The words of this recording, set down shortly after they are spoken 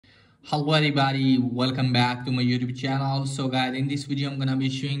Hello everybody, welcome back to my YouTube channel. So guys, in this video I'm gonna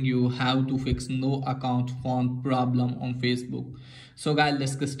be showing you how to fix no account font problem on Facebook. So guys,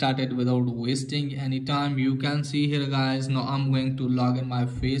 let's get started without wasting any time. You can see here guys, now I'm going to log in my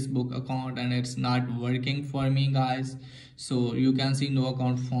Facebook account and it's not working for me guys. So you can see no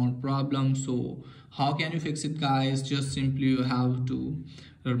account font problem. So how can you fix it guys? Just simply you have to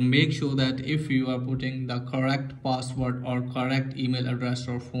make sure that if you are putting the correct password or correct email address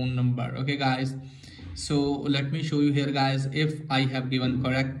or phone number. Okay guys, so let me show you here guys. If I have given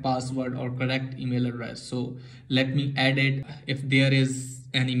correct password or correct email address, so let me edit if there is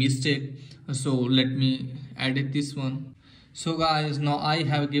any mistake. So let me edit this one. So guys, now I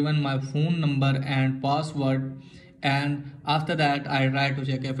have given my phone number and password, and after that I try to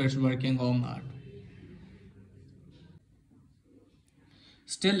check if it's working or not.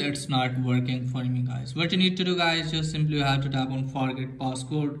 Still it's not working for me guys. What you need to do guys, just simply you have to tap on forget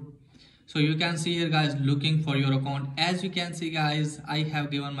passcode. So you can see here guys, looking for your account. As you can see guys, I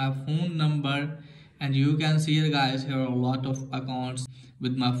have given my phone number, and you can see here guys, here are a lot of accounts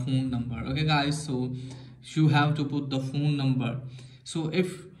with my phone number. Okay guys, so you have to put the phone number. So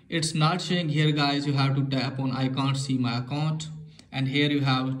if it's not showing here guys, you have to tap on I can't see my account, and here you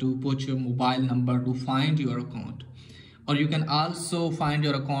have to put your mobile number to find your account. Or you can also find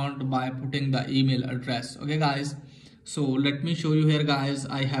your account by putting the email address. Okay guys, so let me show you here guys.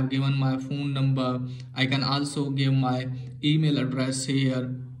 I have given my phone number. I can also give my email address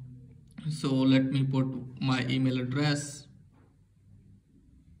here. So let me put my email address.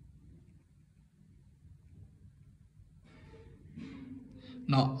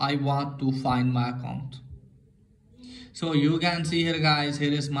 Now I want to find my account. So you can see here guys,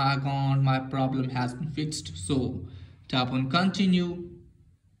 here is my account. My problem has been fixed. So tap on continue,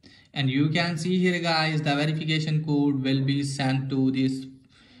 and you can see here guys, the verification code will be sent to this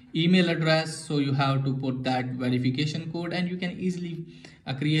email address. So you have to put that verification code, and you can easily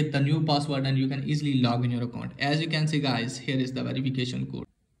create the new password, and you can easily log in your account. As you can see guys, here is the verification code.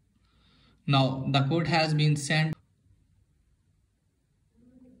 Now the code has been sent.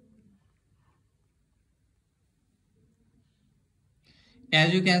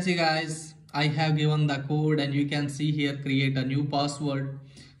 As you can see guys, I have given the code, and you can see here create a new password.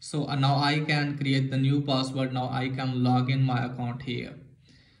 So now I can create the new password. Now I can log in my account here.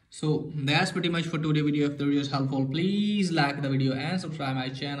 So that's pretty much for today's video. If the video is helpful, please like the video and subscribe my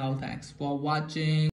channel. Thanks for watching.